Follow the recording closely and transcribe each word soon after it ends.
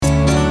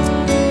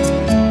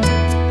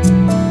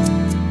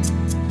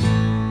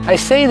I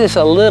say this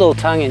a little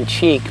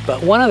tongue-in-cheek,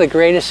 but one of the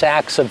greatest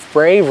acts of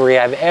bravery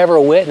I've ever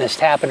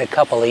witnessed happened a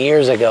couple of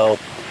years ago.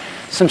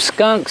 Some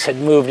skunks had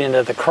moved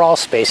into the crawl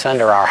space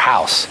under our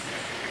house.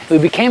 We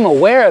became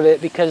aware of it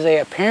because they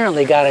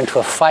apparently got into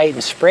a fight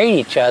and sprayed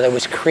each other,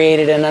 which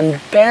created an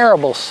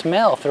unbearable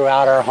smell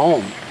throughout our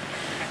home.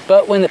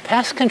 But when the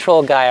pest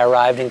control guy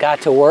arrived and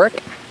got to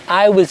work,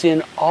 I was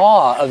in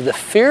awe of the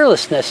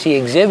fearlessness he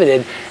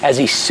exhibited as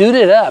he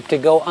suited up to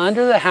go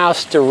under the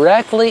house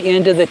directly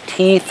into the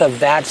teeth of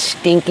that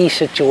stinky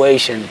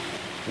situation.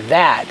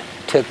 That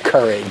took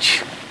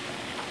courage.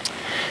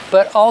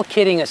 But all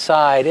kidding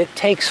aside, it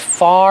takes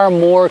far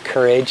more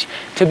courage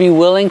to be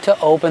willing to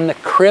open the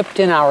crypt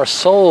in our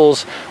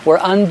souls where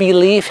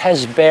unbelief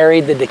has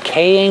buried the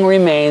decaying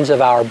remains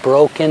of our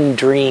broken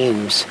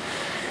dreams.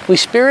 We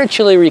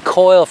spiritually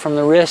recoil from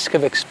the risk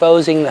of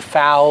exposing the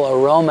foul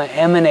aroma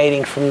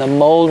emanating from the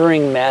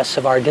moldering mess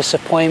of our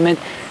disappointment,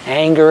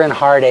 anger, and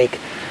heartache.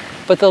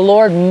 But the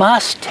Lord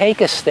must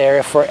take us there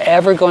if we're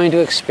ever going to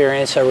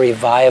experience a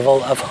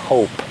revival of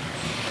hope.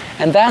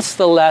 And that's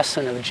the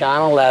lesson of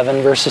John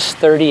 11, verses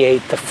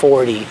 38 to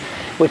 40,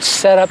 which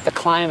set up the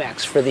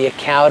climax for the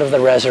account of the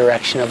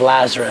resurrection of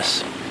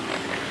Lazarus.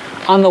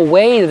 On the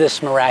way to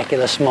this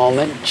miraculous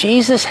moment,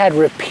 Jesus had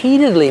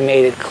repeatedly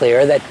made it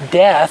clear that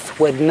death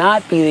would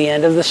not be the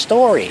end of the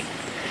story.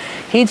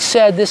 He'd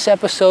said this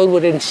episode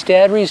would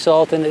instead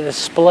result in a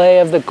display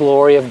of the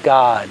glory of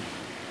God.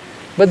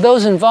 But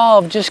those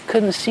involved just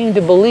couldn't seem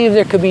to believe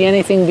there could be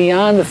anything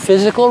beyond the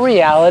physical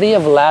reality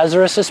of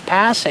Lazarus'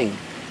 passing.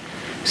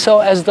 So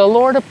as the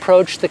Lord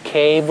approached the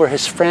cave where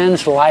his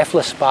friend's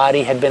lifeless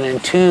body had been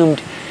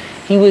entombed,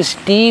 he was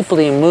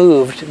deeply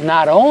moved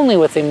not only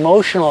with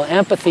emotional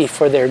empathy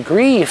for their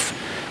grief,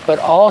 but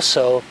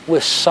also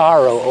with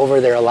sorrow over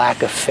their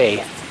lack of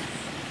faith.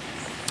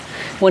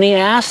 When he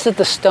asked that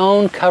the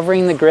stone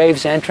covering the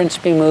grave's entrance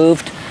be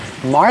moved,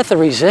 Martha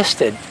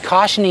resisted,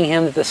 cautioning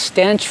him that the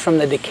stench from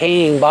the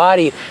decaying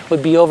body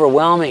would be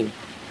overwhelming.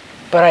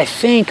 But I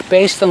think,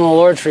 based on the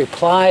Lord's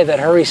reply, that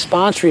her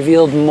response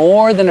revealed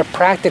more than a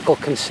practical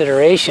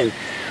consideration.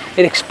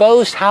 It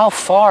exposed how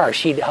far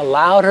she'd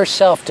allowed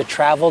herself to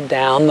travel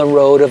down the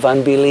road of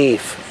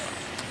unbelief.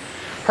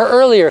 Her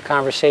earlier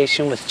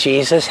conversation with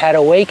Jesus had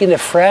awakened a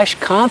fresh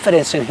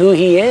confidence in who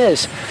he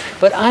is,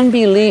 but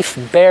unbelief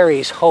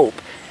buries hope,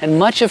 and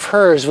much of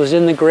hers was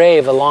in the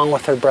grave along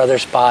with her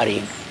brother's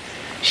body.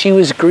 She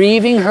was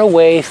grieving her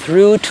way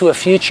through to a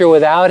future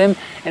without him,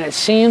 and it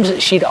seems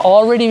that she'd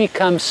already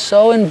become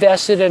so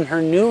invested in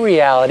her new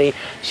reality,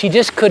 she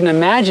just couldn't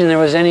imagine there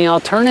was any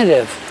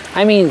alternative.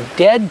 I mean,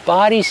 dead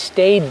bodies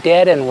stay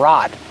dead and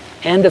rot.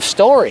 End of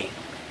story.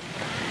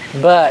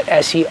 But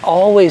as he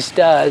always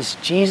does,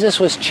 Jesus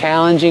was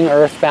challenging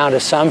earthbound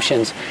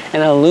assumptions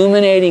and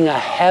illuminating a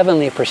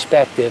heavenly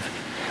perspective.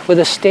 With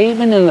a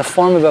statement in the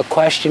form of a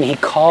question, he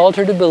called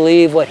her to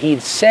believe what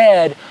he'd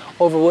said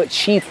over what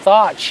she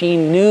thought she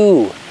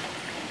knew.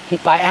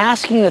 By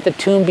asking that the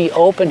tomb be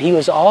opened, he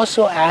was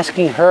also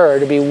asking her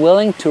to be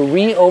willing to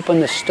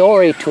reopen the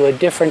story to a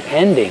different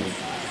ending.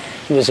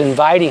 He was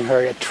inviting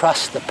her to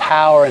trust the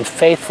power and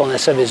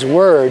faithfulness of his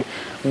word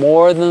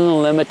more than the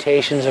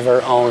limitations of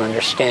her own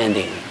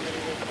understanding.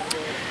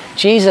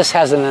 Jesus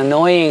has an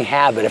annoying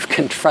habit of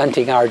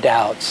confronting our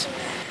doubts.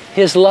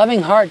 His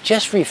loving heart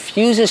just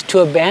refuses to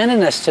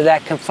abandon us to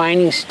that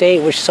confining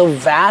state which so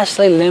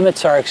vastly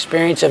limits our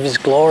experience of his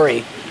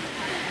glory.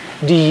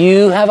 Do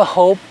you have a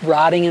hope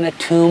rotting in a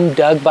tomb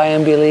dug by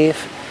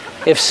unbelief?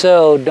 If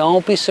so,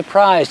 don't be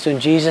surprised when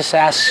Jesus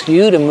asks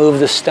you to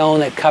move the stone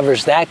that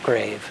covers that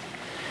grave.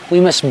 We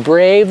must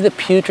brave the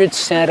putrid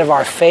scent of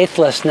our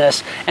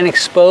faithlessness and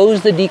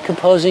expose the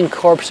decomposing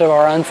corpse of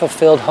our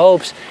unfulfilled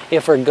hopes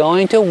if we're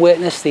going to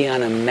witness the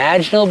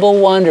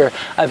unimaginable wonder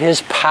of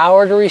his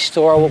power to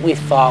restore what we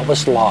thought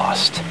was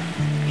lost.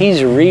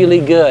 He's really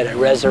good at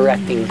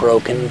resurrecting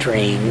broken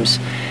dreams,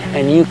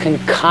 and you can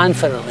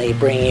confidently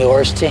bring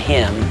yours to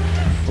him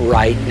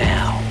right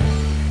now.